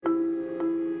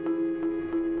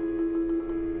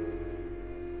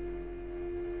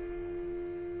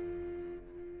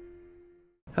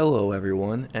Hello,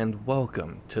 everyone, and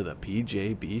welcome to the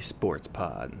PJB Sports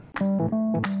Pod.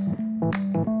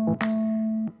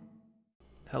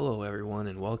 Hello, everyone,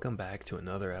 and welcome back to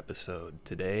another episode.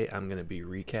 Today, I'm going to be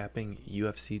recapping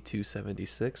UFC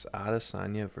 276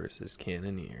 Adesanya versus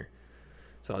Cannonier.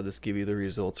 So I'll just give you the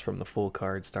results from the full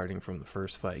card, starting from the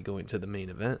first fight going to the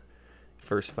main event.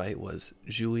 First fight was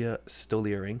Julia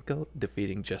Stoliarenko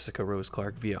defeating Jessica Rose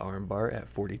Clark via armbar at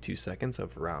 42 seconds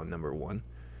of round number 1.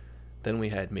 Then we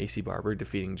had Macy Barber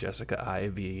defeating Jessica I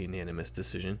via unanimous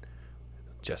decision.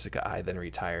 Jessica I then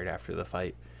retired after the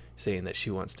fight, saying that she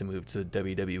wants to move to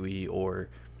WWE or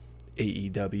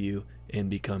AEW and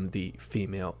become the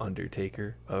female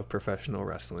Undertaker of professional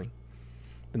wrestling.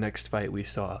 The next fight we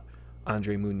saw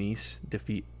Andre Muniz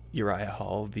defeat Uriah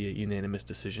Hall via unanimous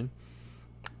decision.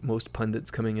 Most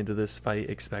pundits coming into this fight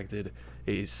expected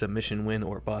a submission win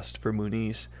or bust for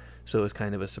Muniz, so it was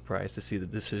kind of a surprise to see the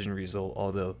decision result,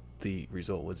 although the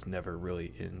result was never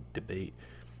really in debate.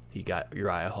 He got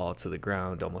Uriah Hall to the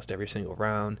ground almost every single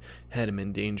round, had him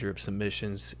in danger of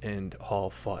submissions, and Hall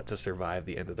fought to survive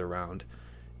the end of the round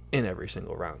in every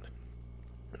single round.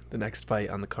 The next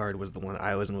fight on the card was the one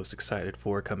I was most excited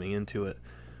for coming into it.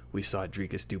 We saw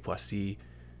Dricus Du Plessis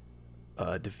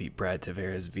defeat Brad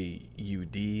Tavares via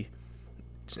UD.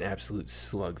 It's an absolute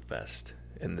slugfest,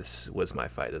 and this was my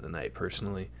fight of the night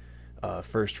personally.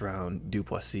 First round, Du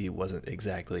Plessis wasn't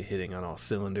exactly hitting on all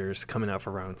cylinders. Coming out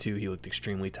for round 2, he looked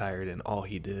extremely tired, and all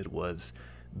he did was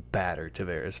batter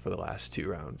Tavares for the last 2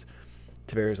 rounds.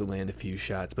 Tavares would land a few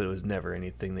shots, but it was never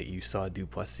anything that you saw Du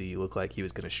Plessis look like he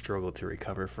was going to struggle to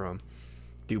recover from.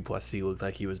 Du Plessis looked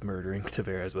like he was murdering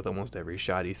Tavares with almost every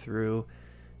shot he threw,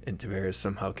 and Tavares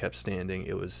somehow kept standing.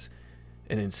 It was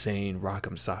an insane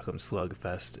rock'em sock'em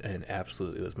slugfest, and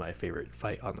absolutely was my favorite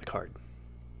fight on the card.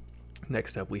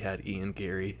 Next up, we had Ian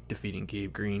Gary defeating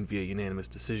Gabe Green via unanimous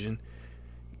decision.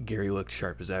 Gary looked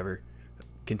sharp as ever.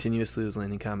 Continuously was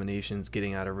landing combinations,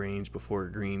 getting out of range before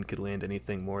Green could land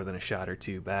anything more than a shot or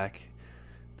 2 back.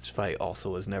 This fight also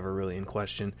was never really in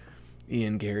question.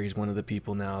 Ian Gary's one of the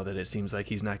people now that it seems like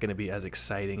he's not going to be as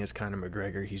exciting as Conor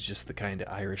McGregor. He's just the kind of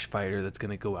Irish fighter that's going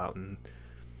to go out and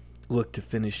look to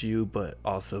finish you, but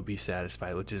also be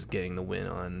satisfied with just getting the win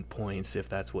on points if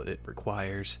that's what it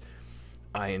requires.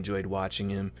 I enjoyed watching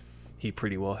him. He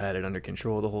pretty well had it under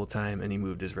control the whole time, and he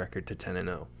moved his record to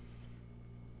 10-0.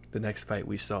 The next fight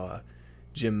we saw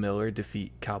Jim Miller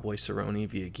defeat Cowboy Cerrone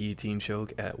via guillotine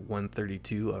choke at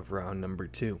 132 of round number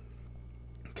 2.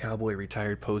 Cowboy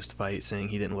retired post-fight, saying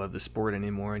he didn't love the sport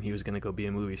anymore and he was going to go be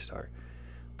a movie star.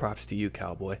 Props to you,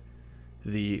 Cowboy.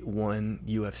 The one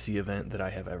UFC event that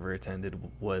I have ever attended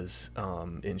was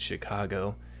in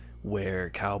Chicago, where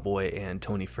Cowboy and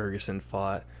Tony Ferguson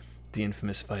fought. The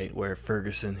infamous fight where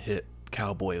Ferguson hit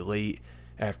Cowboy late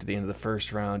after the end of the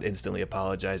first round, instantly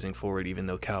apologizing for it even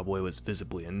though Cowboy was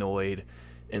visibly annoyed,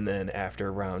 and then after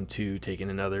round 2 taking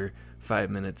another 5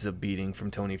 minutes of beating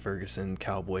from Tony Ferguson,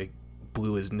 Cowboy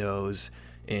blew his nose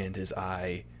and his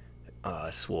eye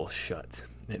swole shut,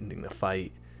 ending the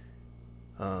fight.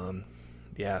 So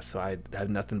I have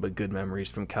nothing but good memories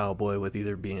from Cowboy, with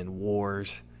either being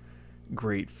wars,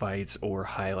 great fights, or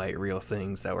highlight reel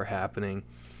things that were happening.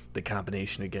 The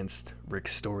combination against Rick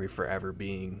Story forever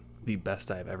being the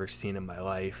best I've ever seen in my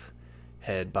life.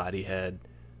 Head, body, head,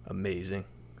 amazing.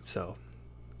 So,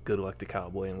 good luck to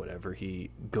Cowboy and whatever he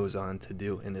goes on to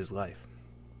do in his life.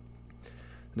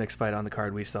 Next fight on the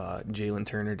card, we saw Jalen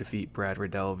Turner defeat Brad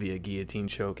Riddell via guillotine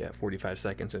choke at 45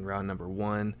 seconds in round number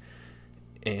 1,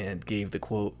 and gave the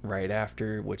quote right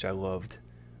after, which I loved,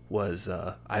 was,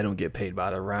 I don't get paid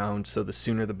by the round, so the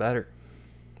sooner the better.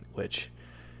 Which,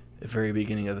 at the very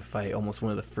beginning of the fight, almost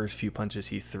one of the first few punches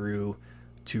he threw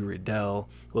to Riddell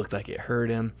looked like it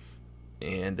hurt him,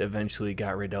 and eventually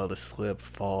got Riddell to slip,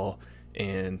 fall,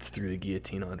 and threw the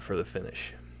guillotine on for the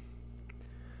finish.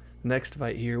 Next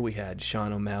fight here, we had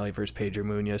Sean O'Malley versus Pedro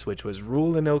Munoz, which was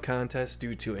ruled a no contest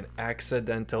due to an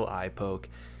accidental eye poke.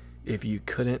 If you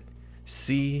couldn't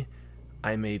see,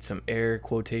 I made some air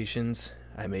quotations.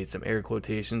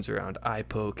 Around eye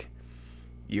poke.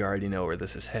 You already know where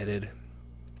this is headed.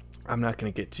 I'm not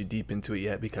going to get too deep into it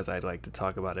yet because I'd like to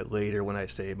talk about it later when I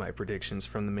say my predictions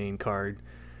from the main card.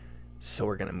 So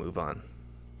we're going to move on.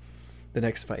 The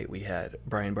next fight, we had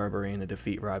Brian Barberena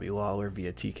defeat Robbie Lawler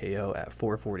via TKO at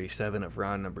 4:47 of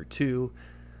round number 2.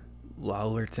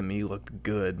 Lawler, to me, looked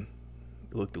good.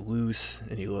 He looked loose,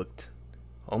 and he looked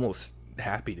almost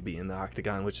happy to be in the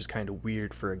octagon, which is kind of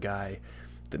weird for a guy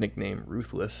the nickname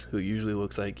Ruthless, who usually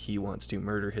looks like he wants to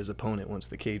murder his opponent once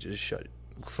the cage is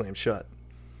slammed shut.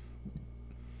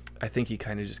 I think he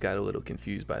kind of just got a little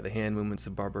confused by the hand movements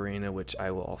of Barberena, which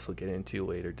I will also get into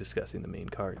later discussing the main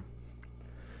card.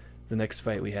 The next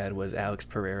fight we had was Alex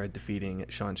Pereira defeating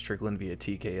Sean Strickland via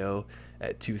TKO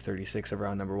at 2:36 of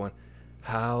round number 1.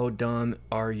 How dumb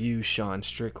are you, Sean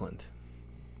Strickland?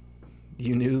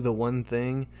 You knew the one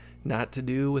thing not to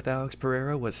do with Alex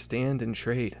Pereira was stand and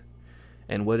trade.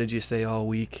 And what did you say all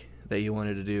week that you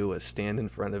wanted to do was stand in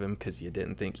front of him because you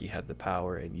didn't think he had the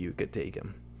power and you could take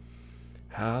him?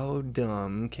 How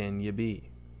dumb can you be?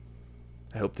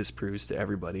 I hope this proves to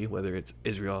everybody, whether it's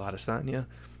Israel Adesanya,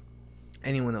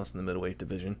 anyone else in the middleweight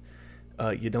division,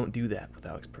 you don't do that with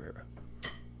Alex Pereira.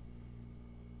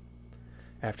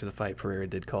 After the fight, Pereira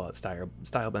did call it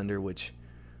Stylebender, which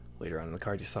later on in the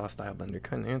card you saw Stylebender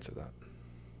kind of answer that.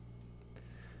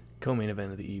 Co-main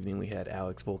event of the evening, we had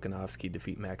Alex Volkanovski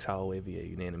defeat Max Holloway via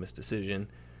unanimous decision.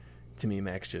 To me,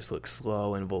 Max just looked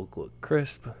slow and Volk looked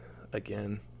crisp.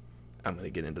 Again, I'm going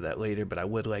to get into that later, but I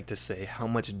would like to say how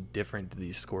much different do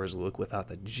these scores look without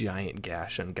the giant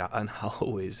gash on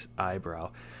Holloway's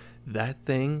eyebrow. That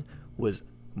thing was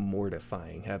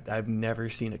mortifying. I've never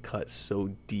seen a cut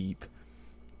so deep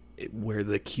where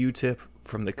the Q-tip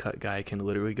from the cut guy can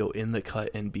literally go in the cut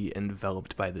and be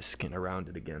enveloped by the skin around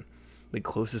it again. The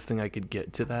closest thing I could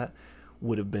get to that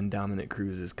would have been Dominic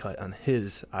Cruz's cut on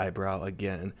his eyebrow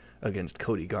again against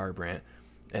Cody Garbrandt,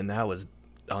 and that was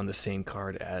on the same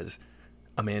card as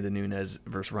Amanda Nunes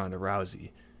versus Ronda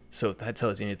Rousey. So if that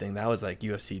tells you anything, that was like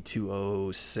UFC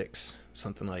 206,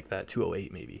 something like that,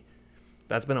 208 maybe.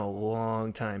 That's been a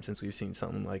long time since we've seen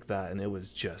something like that, and it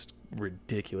was just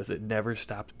ridiculous. It never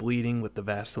stopped bleeding with the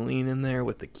Vaseline in there,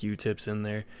 with the Q-tips in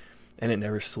there, and it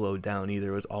never slowed down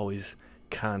either. It was always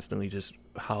constantly just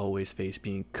Holloway's face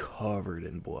being covered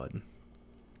in blood.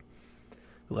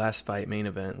 The last fight, main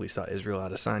event, we saw Israel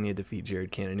Adesanya defeat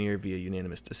Jared Cannonier via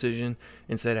unanimous decision,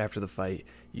 and said after the fight,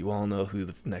 you all know who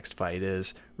the next fight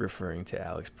is, referring to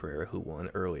Alex Pereira, who won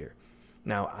earlier.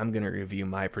 Now, I'm going to review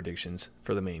my predictions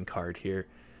for the main card here.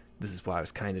 This is why I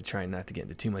was kind of trying not to get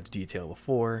into too much detail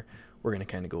before. We're going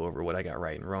to kind of go over what I got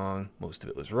right and wrong. Most of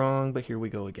it was wrong, but here we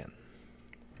go again.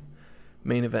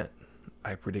 Main event.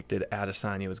 I predicted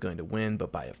Adesanya was going to win,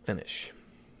 but by a finish.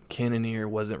 Cannonier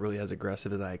wasn't really as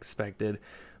aggressive as I expected,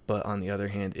 but on the other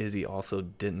hand, Izzy also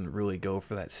didn't really go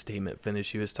for that statement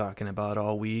finish he was talking about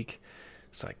all week.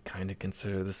 So I kind of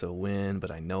consider this a win,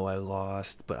 but I know I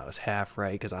lost, but I was half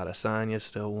right because Adesanya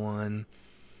still won.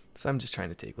 So I'm just trying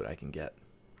to take what I can get.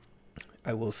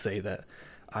 I will say that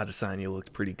Adesanya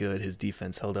looked pretty good. His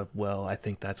defense held up well. I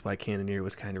think that's why Cannonier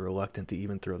was kind of reluctant to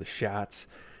even throw the shots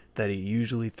that he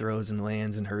usually throws and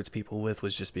lands and hurts people with,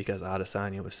 was just because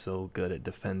Adesanya was so good at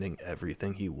defending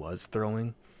everything he was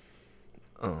throwing.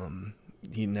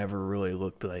 He never really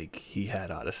looked like he had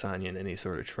Adesanya in any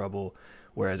sort of trouble,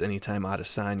 whereas anytime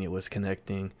Adesanya was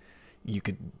connecting, you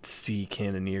could see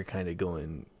Cannonier kind of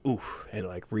going, oof, and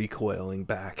like recoiling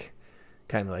back,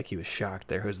 kind of like he was shocked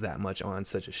there was that much on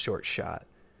such a short shot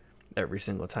every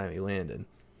single time he landed.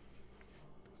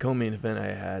 Co-main event,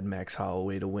 I had Max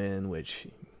Holloway to win, which,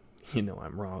 you know,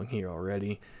 I'm wrong here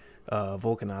already.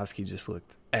 Volkanovski just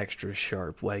looked extra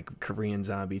sharp, like Korean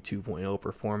Zombie 2.0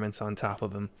 performance on top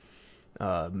of him.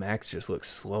 Max just looked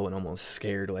slow and almost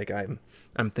scared. Like I'm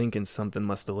thinking something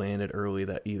must have landed early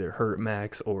that either hurt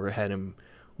Max or had him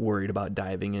worried about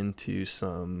diving into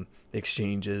some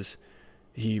exchanges.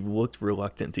 He looked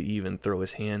reluctant to even throw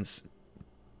his hands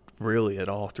really at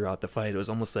all throughout the fight. It was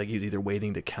almost like he was either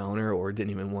waiting to counter or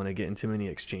didn't even want to get into many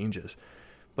exchanges.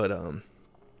 But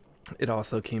it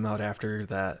also came out after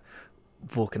that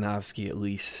Volkanovski at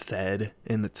least said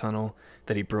in the tunnel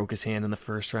that he broke his hand in the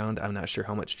first round. I'm not sure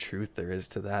how much truth there is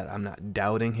to that. I'm not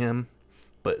doubting him,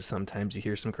 but sometimes you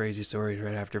hear some crazy stories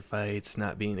right after fights,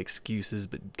 not being excuses,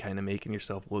 but kind of making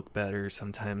yourself look better.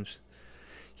 Sometimes,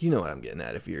 you know what I'm getting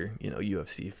at if you're,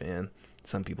 UFC fan.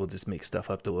 Some people just make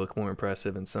stuff up to look more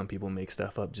impressive, and some people make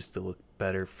stuff up just to look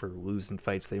better for losing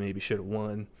fights they maybe should have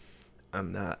won.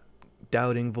 I'm not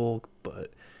doubting Volk,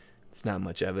 but it's not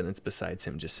much evidence besides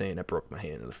him just saying I broke my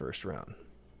hand in the first round.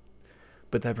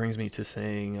 But that brings me to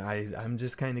saying I'm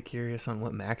just kind of curious on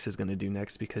what Max is going to do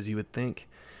next, because you would think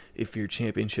if your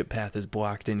championship path is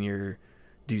blocked in your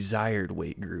desired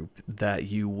weight group that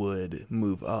you would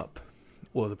move up.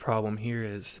 Well, the problem here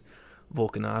is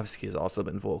Volkanovski has also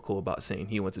been vocal about saying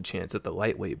he wants a chance at the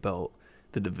lightweight belt,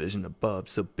 the division above.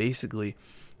 So basically,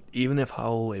 even if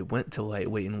Holloway went to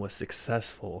lightweight and was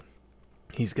successful,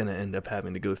 he's going to end up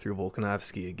having to go through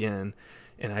Volkanovski again,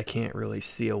 and I can't really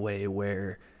see a way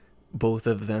where both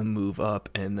of them move up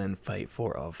and then fight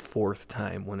for a fourth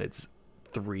time when it's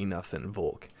 3-0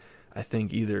 Volk. I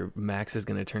think either Max is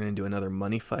going to turn into another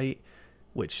money fight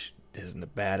which isn't a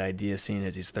bad idea seeing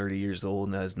as he's 30 years old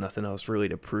and has nothing else really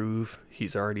to prove.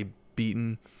 He's already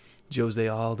beaten Jose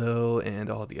Aldo and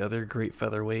all the other great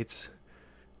featherweights,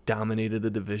 dominated the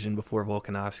division before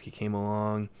Volkanovski came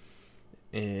along,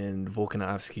 and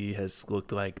Volkanovski has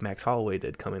looked like Max Holloway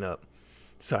did coming up.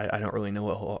 So I don't really know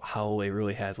what Holloway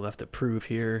really has left to prove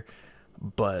here,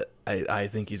 but I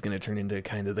think he's going to turn into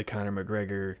kind of the Conor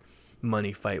McGregor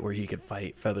money fight where he could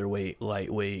fight featherweight,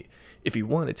 lightweight. If he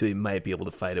wanted to, he might be able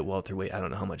to fight at welterweight. I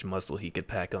don't know how much muscle he could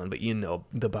pack on, but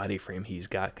the body frame he's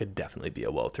got could definitely be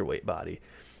a welterweight body.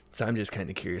 So I'm just kind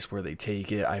of curious where they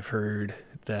take it. I've heard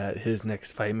that his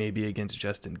next fight may be against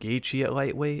Justin Gaethje at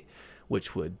lightweight,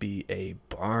 which would be a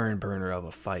barn burner of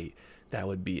a fight. That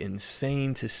would be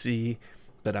insane to see,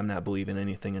 but I'm not believing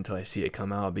anything until I see it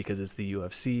come out because it's the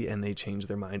UFC and they change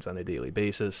their minds on a daily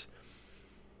basis.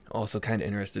 Also kind of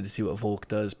interested to see what Volk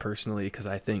does personally, because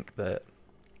I think that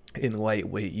in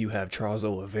lightweight you have Charles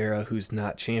Oliveira, who's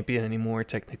not champion anymore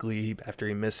technically after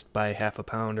he missed by half a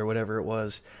pound or whatever it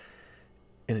was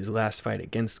in his last fight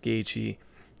against Gaethje,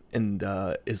 and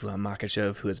Islam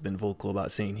Makhachev, who has been vocal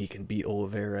about saying he can beat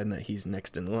Oliveira and that he's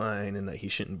next in line and that he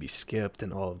shouldn't be skipped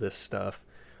and all of this stuff.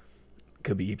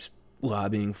 Khabib's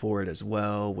lobbying for it as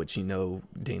well, which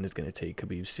Dana's going to take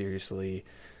Khabib seriously.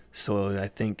 So I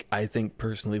think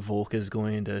personally Volk is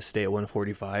going to stay at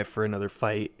 145 for another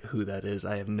fight. Who that is,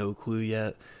 I have no clue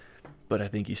yet. But I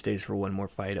think he stays for one more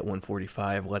fight at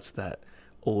 145, lets that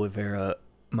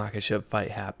Oliveira-Makhachev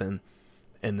fight happen.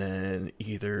 And then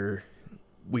either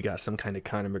we got some kind of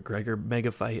Conor McGregor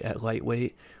mega fight at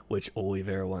lightweight, which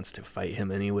Oliveira wants to fight him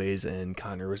anyways, and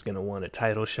Conor was going to want a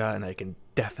title shot, and I can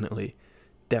definitely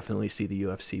see the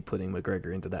UFC putting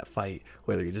McGregor into that fight,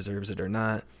 whether he deserves it or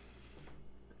not.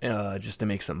 Just to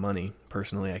make some money.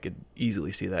 Personally, I could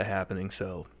easily see that happening.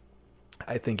 So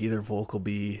I think either Volk will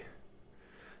be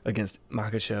against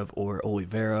Makhachev or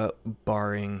Oliveira,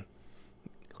 barring,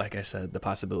 like I said, the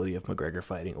possibility of McGregor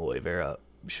fighting Oliveira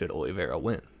should Oliveira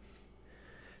win.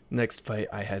 Next fight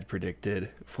I had predicted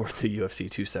for the UFC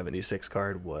 276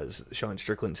 card was Sean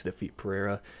Strickland to defeat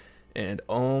Pereira. And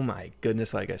oh my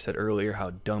goodness, like I said earlier,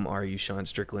 how dumb are you, Sean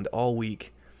Strickland? All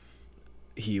week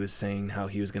he was saying how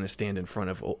he was going to stand in front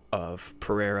of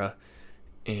Pereira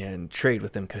and trade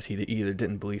with him because he either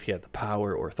didn't believe he had the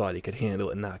power or thought he could handle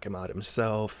it and knock him out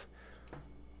himself.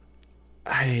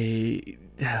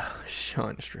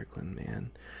 Sean Strickland,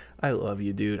 man. I love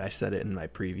you, dude. I said it in my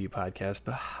preview podcast,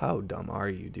 but how dumb are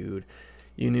you, dude?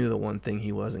 You knew the one thing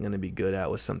he wasn't going to be good at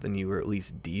was something you were at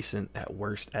least decent at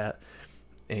worst at,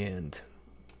 and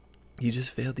you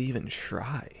just failed to even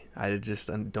try. I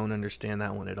don't understand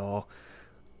that one at all.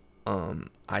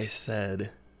 I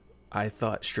said I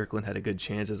thought Strickland had a good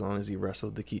chance as long as he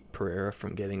wrestled to keep Pereira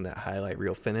from getting that highlight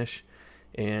reel finish,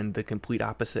 and the complete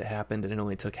opposite happened, and it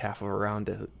only took half of a round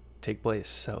to take place.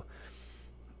 So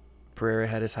Pereira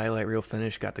had his highlight reel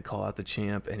finish, got to call out the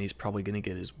champ, and he's probably going to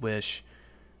get his wish.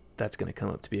 That's going to come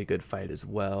up to be a good fight as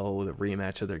well, the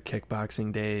rematch of their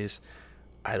kickboxing days.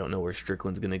 I don't know where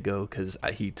Strickland's going to go because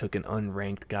he took an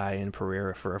unranked guy in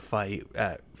Pereira for a fight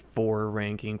at 4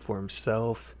 ranking for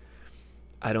himself.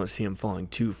 I don't see him falling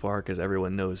too far because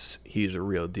everyone knows he's a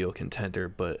real deal contender,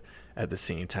 but at the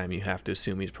same time, you have to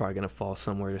assume he's probably going to fall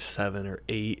somewhere to 7 or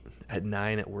 8, at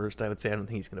 9 at worst, I would say. I don't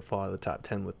think he's going to fall out of the top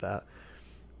 10 with that,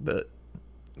 but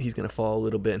he's going to fall a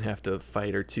little bit and have to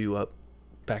fight or two up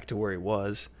back to where he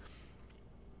was.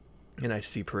 And I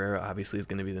see Pereira obviously is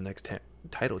going to be the next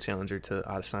title challenger to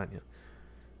Adesanya.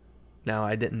 Now,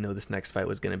 I didn't know this next fight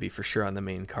was going to be for sure on the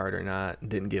main card or not.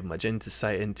 Didn't give much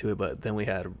insight into it, but then we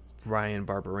had Ryan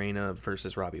Barberena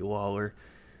versus Robbie Lawler,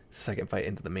 second fight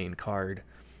into the main card.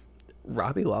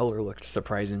 Robbie Lawler looked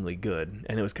surprisingly good,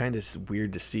 and it was kind of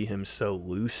weird to see him so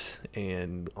loose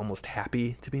and almost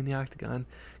happy to be in the octagon,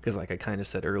 because like I kind of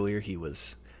said earlier, he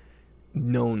was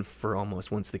known for almost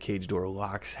once the cage door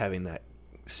locks having that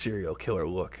serial killer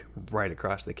look right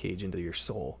across the cage into your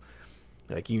soul.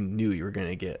 Like you knew you were going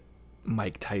to get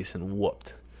Mike Tyson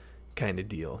whooped kind of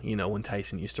deal. You know, when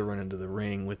Tyson used to run into the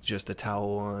ring with just a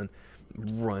towel on,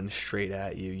 run straight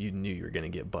at you, you knew you were going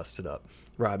to get busted up.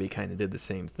 Robbie kind of did the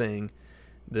same thing.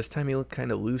 This time he looked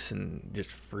kind of loose and just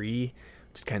free,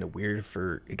 just kind of weird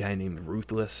for a guy named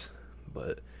Ruthless,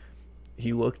 but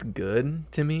he looked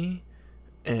good to me.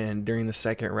 And during the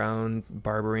second round,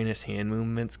 Barberena's hand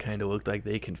movements kind of looked like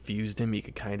they confused him. You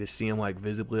could kind of see him like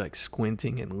visibly like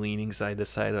squinting and leaning side to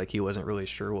side like he wasn't really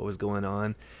sure what was going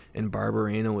on. And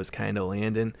Barberena was kind of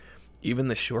landing. Even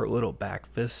the short little back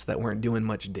fists that weren't doing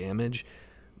much damage,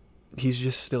 he's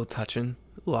just still touching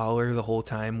Lawler the whole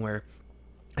time, where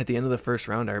at the end of the first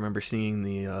round, I remember seeing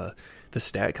the the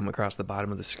stat come across the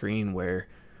bottom of the screen where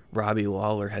Robbie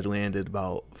Lawler had landed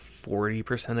about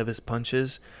 40% of his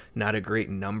punches. Not a great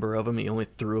number of them. He only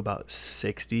threw about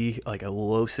 60, like a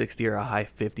low 60 or a high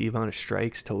 50 amount of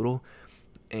strikes total,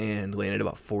 and landed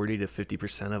about 40 to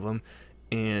 50% of them.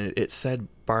 And it said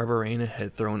Barberena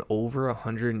had thrown over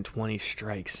 120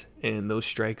 strikes. And those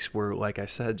strikes were, like I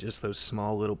said, just those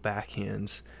small little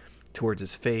backhands towards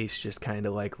his face, just kind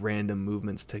of like random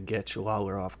movements to get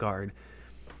Lawler off guard.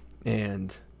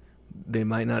 And they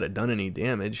might not have done any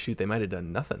damage. Shoot, they might have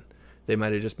done nothing. They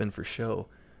might have just been for show.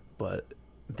 But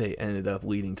they ended up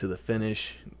leading to the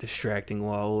finish, distracting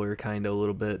Lawler kind of a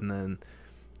little bit, and then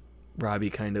Robbie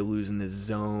kind of losing his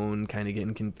zone, kind of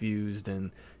getting confused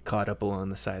and caught up along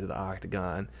the side of the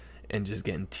octagon and just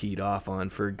getting teed off on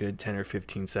for a good 10 or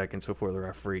 15 seconds before the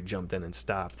referee jumped in and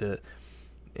stopped it.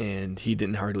 And he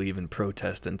didn't hardly even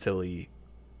protest until he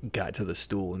got to the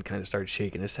stool and kind of started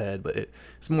shaking his head, but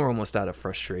it's more almost out of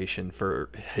frustration for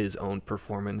his own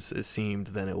performance, it seemed,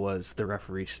 than it was the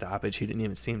referee's stoppage. He didn't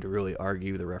even seem to really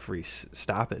argue the referee's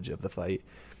stoppage of the fight.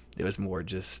 It was more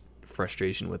just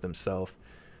frustration with himself.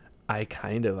 I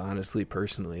kind of honestly,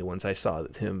 personally, once I saw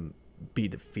him be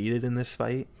defeated in this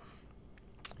fight,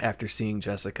 after seeing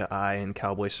Jessica I and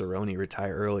Cowboy Cerrone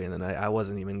retire early, and then I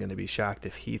wasn't even going to be shocked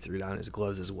if he threw down his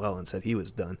gloves as well and said he was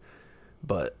done.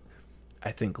 But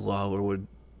I think Lawler would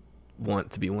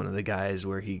want to be one of the guys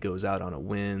where he goes out on a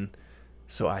win.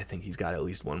 So I think he's got at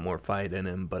least one more fight in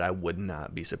him, but I would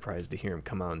not be surprised to hear him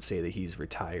come out and say that he's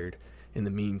retired. In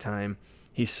the meantime,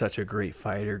 he's such a great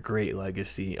fighter, great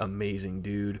legacy, amazing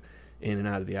dude, in and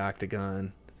out of the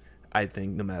octagon. I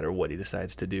think no matter what he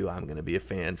decides to do, I'm going to be a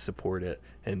fan, support it,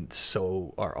 and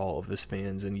so are all of his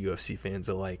fans and UFC fans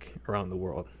alike around the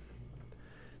world.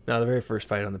 Now, the very first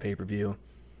fight on the pay-per-view,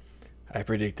 I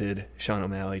predicted Sean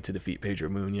O'Malley to defeat Pedro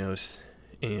Munoz,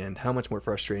 and how much more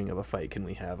frustrating of a fight can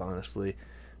we have, honestly?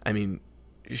 I mean,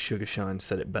 Sugar Sean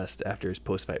said it best after his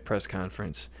post-fight press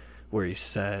conference, where he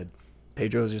said,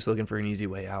 Pedro's just looking for an easy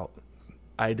way out.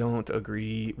 I don't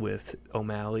agree with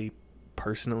O'Malley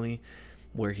personally,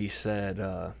 where he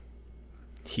said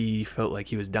he felt like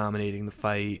he was dominating the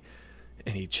fight,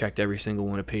 and he checked every single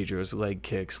one of Pedro's leg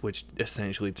kicks, which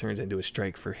essentially turns into a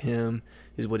strike for him,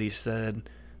 is what he said.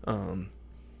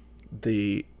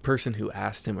 The person who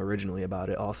asked him originally about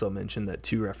it also mentioned that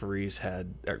two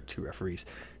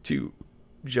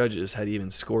judges had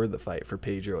even scored the fight for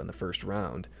Pedro in the first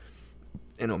round,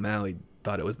 and O'Malley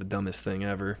thought it was the dumbest thing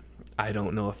ever. I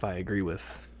don't know if I agree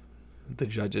with the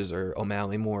judges or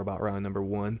O'Malley more about round number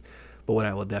one, but what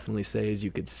I will definitely say is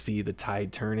you could see the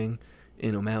tide turning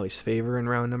in O'Malley's favor in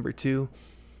round number two.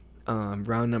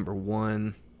 Round number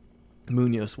one,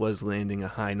 Munoz was landing a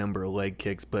high number of leg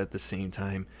kicks, but at the same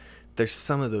time, there's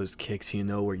some of those kicks,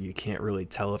 where you can't really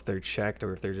tell if they're checked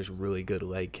or if they're just really good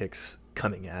leg kicks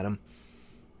coming at him.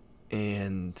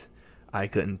 And I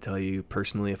couldn't tell you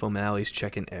personally if O'Malley's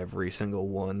checking every single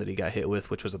one that he got hit with,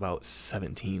 which was about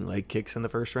 17 leg kicks in the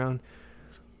first round.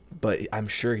 But I'm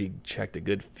sure he checked a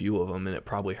good few of them, and it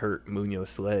probably hurt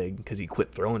Munoz's leg because he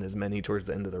quit throwing as many towards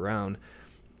the end of the round.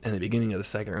 In the beginning of the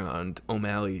second round,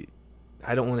 O'Malley,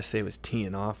 I don't want to say it was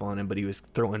teeing off on him, but he was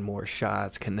throwing more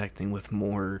shots, connecting with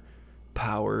more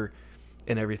power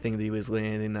and everything that he was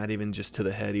landing, not even just to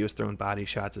the head. He was throwing body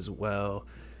shots as well.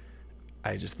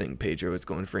 I just think Pedro was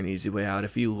going for an easy way out.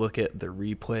 If you look at the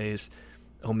replays,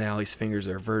 O'Malley's fingers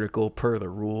are vertical per the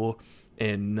rule,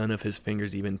 and none of his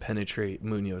fingers even penetrate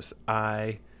Munoz's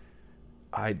eye.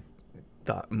 I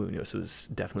thought Munoz was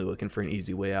definitely looking for an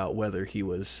easy way out, whether he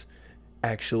was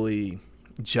actually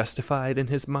justified in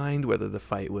his mind, whether the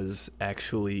fight was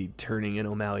actually turning in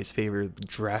O'Malley's favor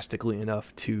drastically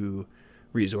enough to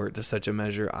resort to such a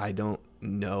measure. I don't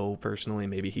know personally.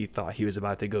 Maybe he thought he was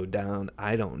about to go down.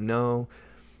 I don't know,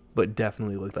 but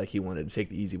definitely looked like he wanted to take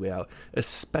the easy way out,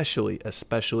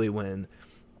 especially when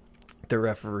the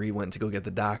referee went to go get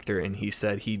the doctor and he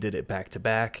said he did it back to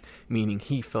back, meaning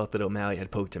he felt that O'Malley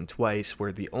had poked him twice,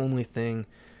 where the only thing,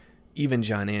 even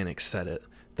John Anik said it,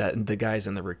 that the guys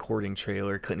in the recording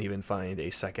trailer couldn't even find a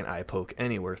second eye poke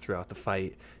anywhere throughout the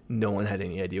fight. No one had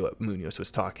any idea what Munoz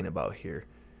was talking about here.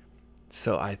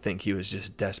 So I think he was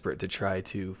just desperate to try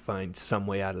to find some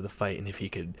way out of the fight, and if he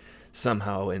could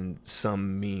somehow, in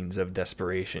some means of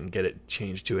desperation, get it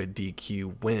changed to a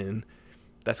DQ win,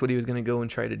 that's what he was going to go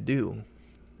and try to do.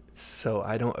 So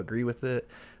I don't agree with it.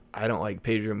 I don't like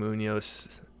Pedro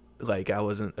Munoz. I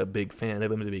wasn't a big fan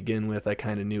of him to begin with. I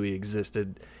kind of knew he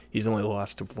existed. He's only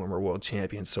lost to former world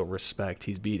champions, so respect.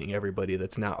 He's beating everybody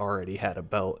that's not already had a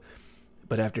belt.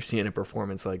 But after seeing a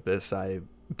performance like this, I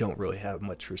don't really have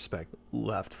much respect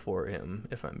left for him,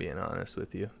 if I'm being honest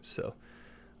with you. So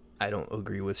I don't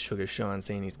agree with Sugar Sean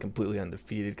saying he's completely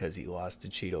undefeated because he lost to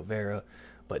Cheeto Vera,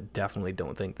 but definitely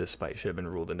don't think this fight should have been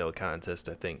ruled a no contest.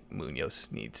 I think Munoz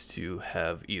needs to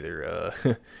have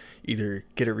either either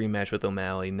get a rematch with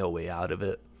O'Malley, no way out of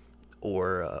it,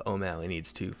 or O'Malley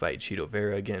needs to fight Cheeto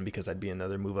Vera again, because that'd be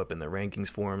another move up in the rankings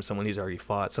for him. Someone he's already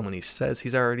fought, someone he says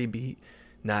he's already beat,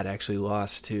 not actually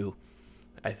lost to.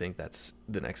 I think that's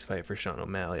the next fight for Sean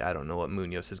O'Malley. I don't know what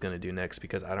Munoz is going to do next,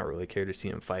 because I don't really care to see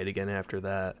him fight again after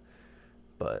that.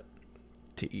 But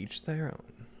to each their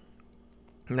own.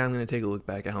 Now I'm going to take a look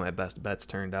back at how my best bets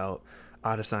turned out.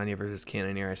 Adesanya versus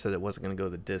Cannonier, I said it wasn't going to go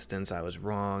the distance. I was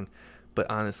wrong. But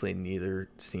honestly, neither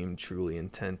seemed truly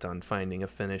intent on finding a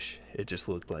finish. It just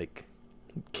looked like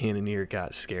Cannonier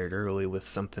got scared early with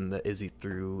something that Izzy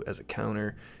threw as a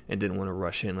counter and didn't want to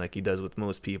rush in like he does with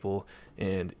most people.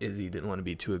 And Izzy didn't want to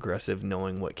be too aggressive,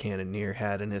 knowing what Cannonier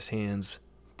had in his hands,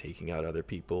 taking out other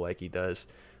people like he does.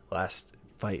 Last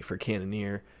fight for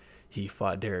Cannonier, he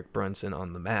fought Derek Brunson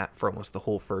on the mat for almost the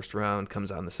whole first round,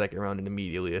 comes out in the second round and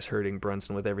immediately is hurting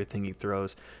Brunson with everything he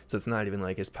throws. So it's not even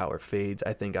like his power fades.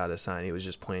 I think Adesanya was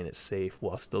just playing it safe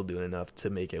while still doing enough to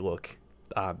make it look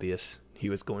obvious he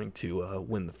was going to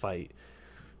win the fight.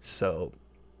 So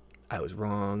I was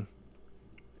wrong.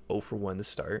 0 for 1 to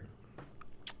start.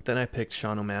 Then I picked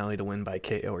Sean O'Malley to win by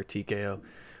KO or TKO,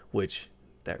 which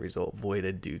that result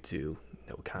voided due to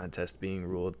no contest being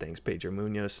ruled. Thanks, Pedro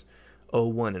Munoz.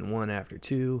 0-1-1 after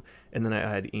 2. And then I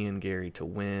had Ian Gary to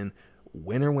win.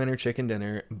 Winner, winner, chicken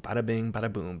dinner. Bada bing,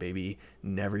 bada boom, baby.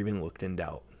 Never even looked in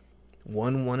doubt.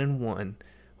 1-1-1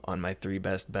 on my 3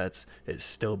 best bets is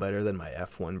still better than my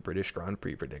F1 British Grand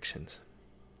Prix predictions.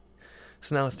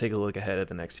 So now let's take a look ahead at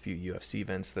the next few UFC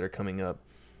events that are coming up.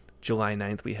 July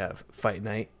 9th, we have Fight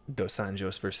Night, Dos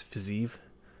Anjos versus Fiziev.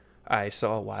 I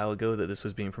saw a while ago that this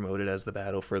was being promoted as the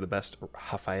battle for the best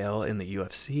Rafael in the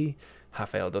UFC.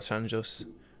 Rafael Dos Anjos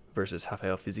versus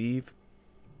Rafael Fiziev.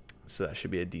 So that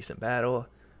should be a decent battle.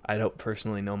 I don't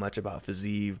personally know much about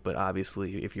Fiziev, but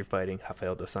obviously if you're fighting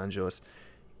Rafael Dos Anjos,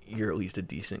 you're at least a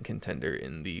decent contender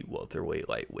in the welterweight,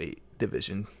 lightweight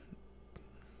division.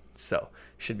 So,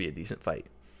 should be a decent fight.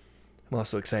 I'm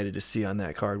also excited to see on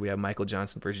that card we have Michael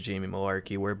Johnson versus Jamie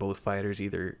Malarkey, where both fighters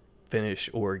either finish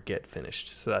or get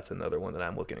finished. So that's another one that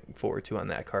I'm looking forward to on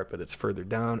that card, but it's further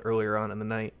down, earlier on in the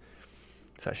night.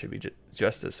 So that should be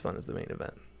just as fun as the main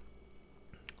event.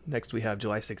 Next, we have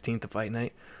July 16th, the Fight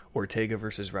Night, Ortega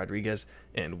versus Rodriguez,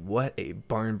 and what a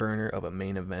barn burner of a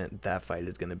main event that fight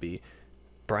is going to be.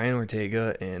 Brian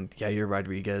Ortega and Yair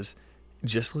Rodriguez,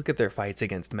 just look at their fights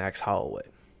against Max Holloway.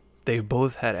 They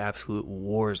both had absolute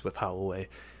wars with Holloway,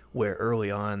 where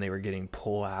early on they were getting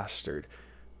plastered.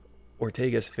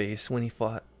 Ortega's face when he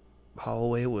fought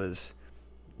Holloway was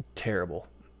terrible.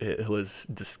 It was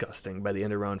disgusting. By the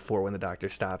end of round 4, when the doctor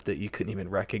stopped it, you couldn't even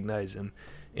recognize him.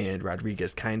 And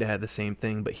Rodriguez kind of had the same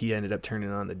thing, but he ended up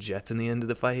turning on the jets in the end of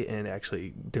the fight and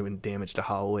actually doing damage to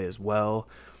Holloway as well.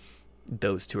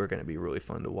 Those two are going to be really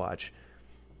fun to watch.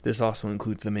 This also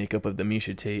includes the makeup of the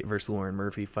Miesha Tate versus Lauren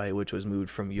Murphy fight, which was moved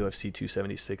from UFC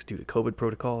 276 due to COVID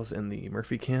protocols in the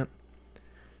Murphy camp.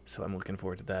 So I'm looking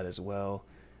forward to that as well.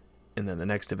 And then the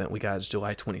next event we got is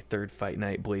July 23rd, Fight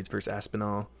Night, Blades versus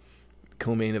Aspinall.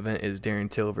 Co-main event is Darren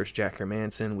Till versus Jack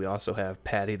Hermanson. We also have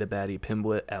Patty the Batty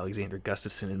Pimblett, Alexander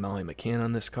Gustafsson, and Molly McCann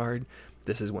on this card.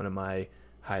 This is one of my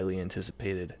highly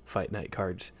anticipated Fight Night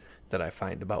cards that I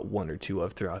find about 1 or 2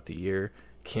 of throughout the year.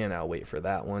 Cannot wait for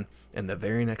that one. And the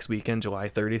very next weekend, July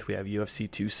 30th, we have UFC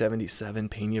 277,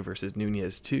 Pena versus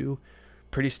Nunez 2.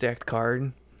 Pretty stacked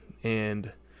card,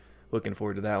 and looking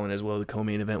forward to that one as well. The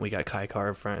co-main event, we got Kai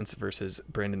Kara-France versus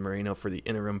Brandon Moreno for the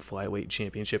interim flyweight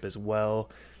championship as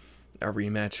well. A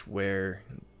rematch where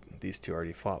these two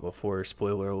already fought before.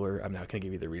 Spoiler alert, I'm not going to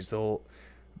give you the result,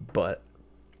 but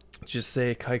just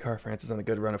say Kai Kara-France is on a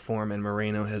good run of form, and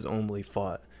Moreno has only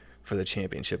fought for the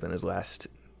championship in his last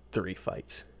 3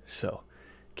 fights. So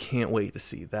can't wait to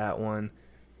see that one.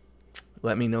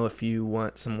 Let me know if you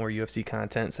want some more UFC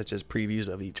content, such as previews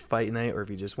of each fight night, or if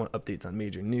you just want updates on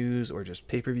major news or just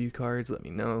pay-per-view cards. Let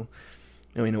me know.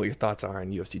 Let me know what your thoughts are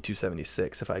on UFC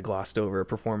 276. If I glossed over a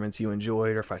performance you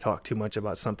enjoyed, or if I talked too much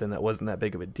about something that wasn't that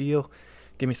big of a deal.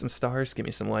 Give me some stars, give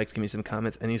me some likes, give me some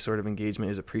comments. Any sort of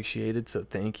engagement is appreciated, so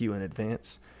thank you in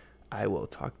advance. I will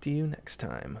talk to you next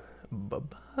time.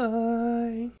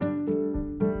 Bye-bye.